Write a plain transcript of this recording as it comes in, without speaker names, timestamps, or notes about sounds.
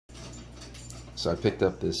So I picked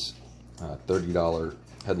up this $30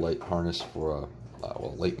 headlight harness for a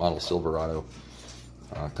late model Silverado.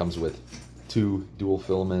 Comes with two dual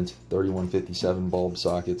filament 3157 bulb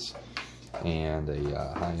sockets and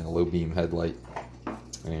a high and a low beam headlight,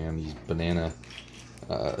 and these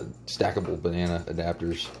stackable banana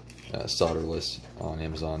adapters, solderless, on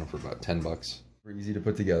Amazon for about 10 bucks. Super easy to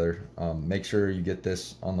put together. Make sure you get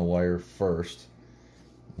this on the wire first,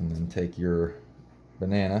 and then take your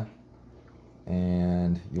banana,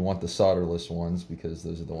 and you want the solderless ones because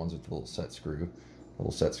those are the ones with the little set screw. The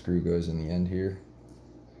little set screw goes in the end here,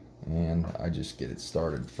 and I just get it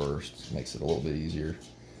started first. Makes it a little bit easier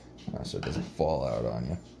so it doesn't fall out on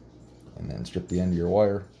you. And then strip the end of your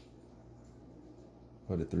wire,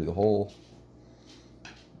 put it through the hole,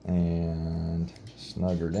 and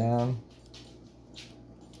snug her down.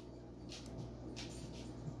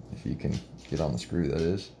 If you can get on the screw, that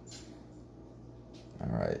is.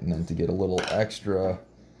 Alright, and then to get a little extra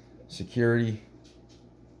security,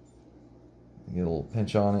 get a little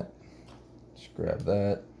pinch on it, just grab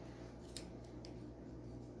that,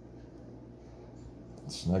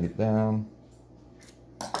 snug it down,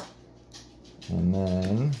 and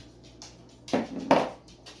then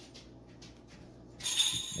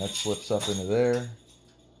that slips up into there.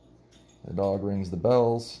 The dog rings the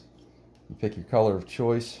bells. You pick your color of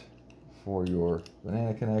choice for your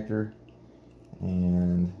banana connector,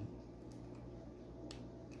 and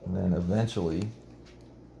then eventually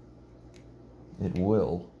it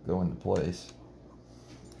will go into place,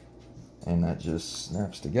 and that just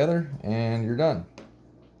snaps together and you're done.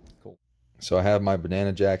 Cool. So I have my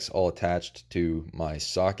banana jacks all attached to my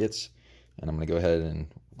sockets, and I'm going to go ahead and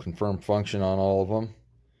confirm function on all of them,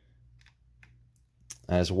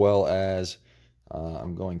 as well as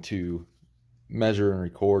I'm going to measure and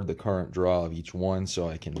record the current draw of each one so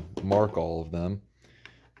I can mark all of them,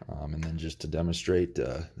 and then just to demonstrate,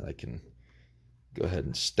 I can go ahead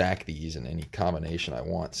and stack these in any combination I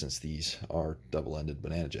want, since these are double-ended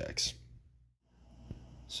banana jacks.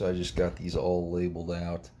 So I just got these all labeled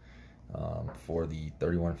out for the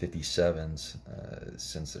 3157s.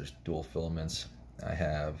 Since there's dual filaments, I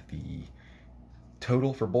have the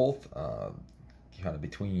total for both, kind of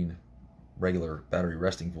between regular battery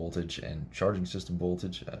resting voltage and charging system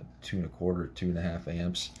voltage, 2.25 to 2.5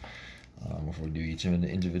 amps. If we do each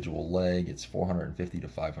individual leg, it's 450 to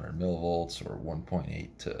 500 millivolts, or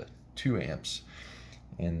 1.8 to 2 amps.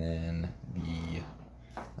 And then the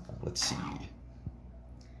let's see,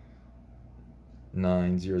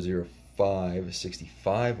 9005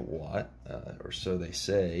 65 watt, or so they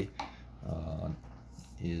say,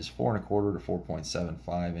 is 4.25 to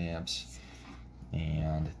 4.75 amps.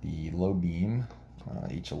 And the low beam,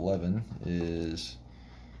 each 11, is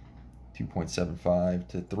 2.75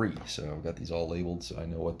 to 3. So I've got these all labeled so I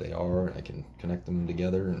know what they are. I can connect them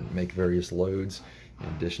together and make various loads, in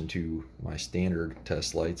addition to my standard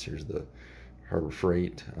test lights. Here's the Harbor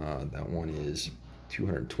Freight. That one is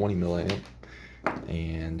 220 milliamp.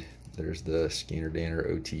 And there's the Scanner Danner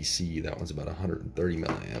OTC. That one's about 130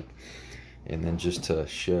 milliamp. And then just to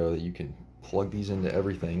show that you can plug these into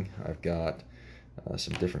everything, I've got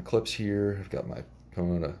some different clips here. I've got my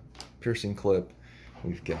Pomona piercing clip.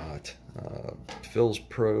 We've got Phil's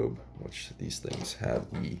probe, which these things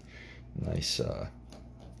have the nice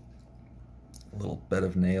little bed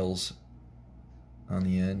of nails on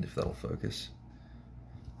the end, if that'll focus.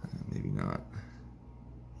 Maybe not.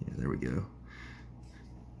 Yeah, there we go.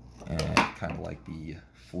 And kind of like the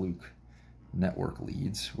Fluke network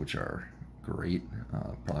leads, which are great.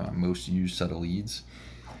 Probably my most used set of leads.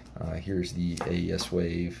 Here's the AES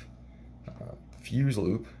Wave fuse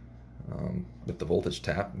loop with the voltage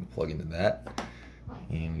tap. We plug into that.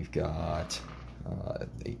 And we've got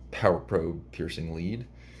a power probe piercing lead.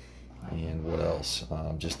 And what else?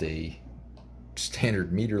 Just a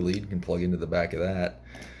standard meter lead. You can plug into the back of that.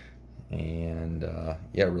 And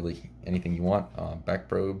yeah, really anything you want. Back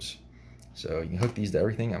probes. So you can hook these to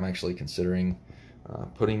everything. I'm actually considering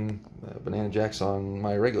putting banana jacks on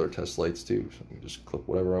my regular test lights too, so I can just clip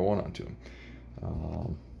whatever I want onto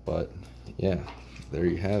them. But yeah, there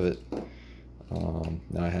you have it.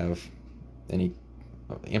 Now I have any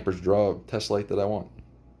amperage draw test light that I want.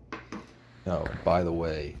 Oh, by the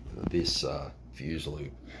way, this fuse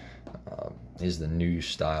loop is the new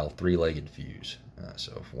style three-legged fuse.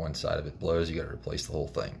 So if one side of it blows, you got to replace the whole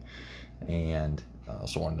thing. And I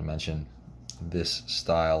also wanted to mention this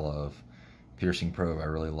style of piercing probe I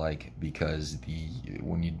really like, because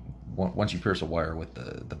once you pierce a wire with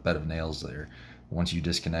the bed of nails there, once you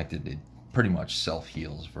disconnect it, it pretty much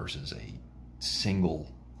self-heals, versus a single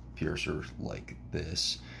piercer like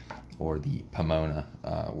this, or the Pomona,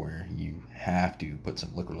 where you have to put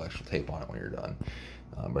some liquid electrical tape on it when you're done.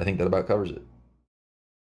 But I think that about covers it.